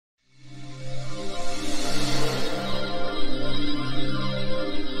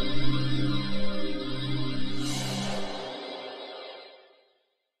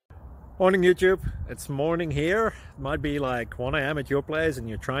Morning YouTube, it's morning here. It might be like 1 a.m. at your place and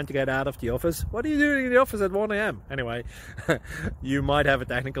you're trying to get out of the office. What are you doing in the office at 1 a.m? Anyway, you might have a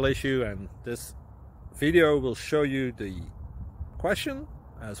technical issue and this video will show you the question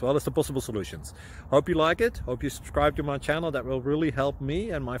as well as the possible solutions. Hope you like it, hope you subscribe to my channel. That will really help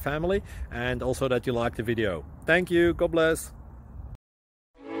me and my family, and also that you like the video. Thank you, God bless.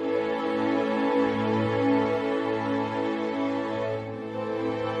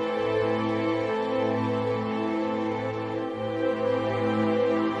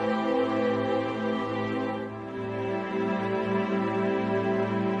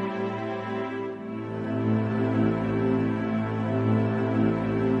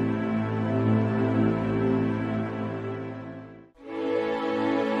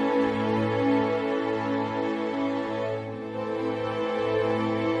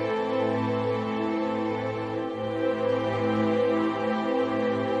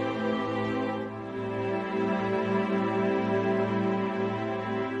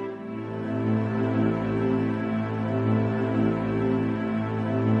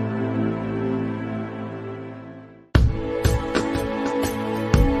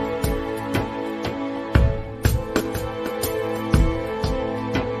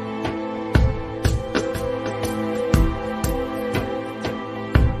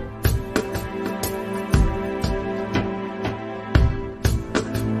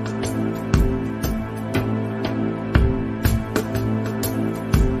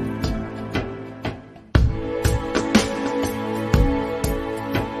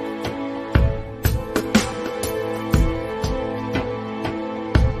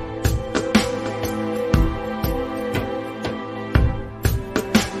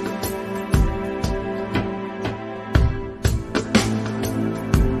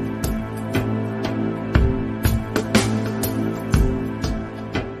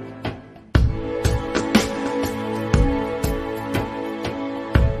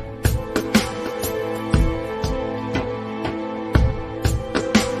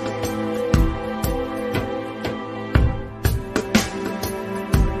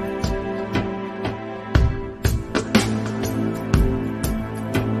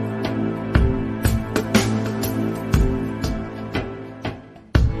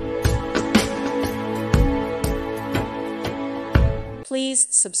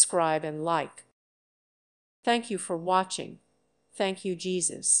 Please subscribe and like. Thank you for watching. Thank you,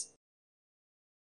 Jesus.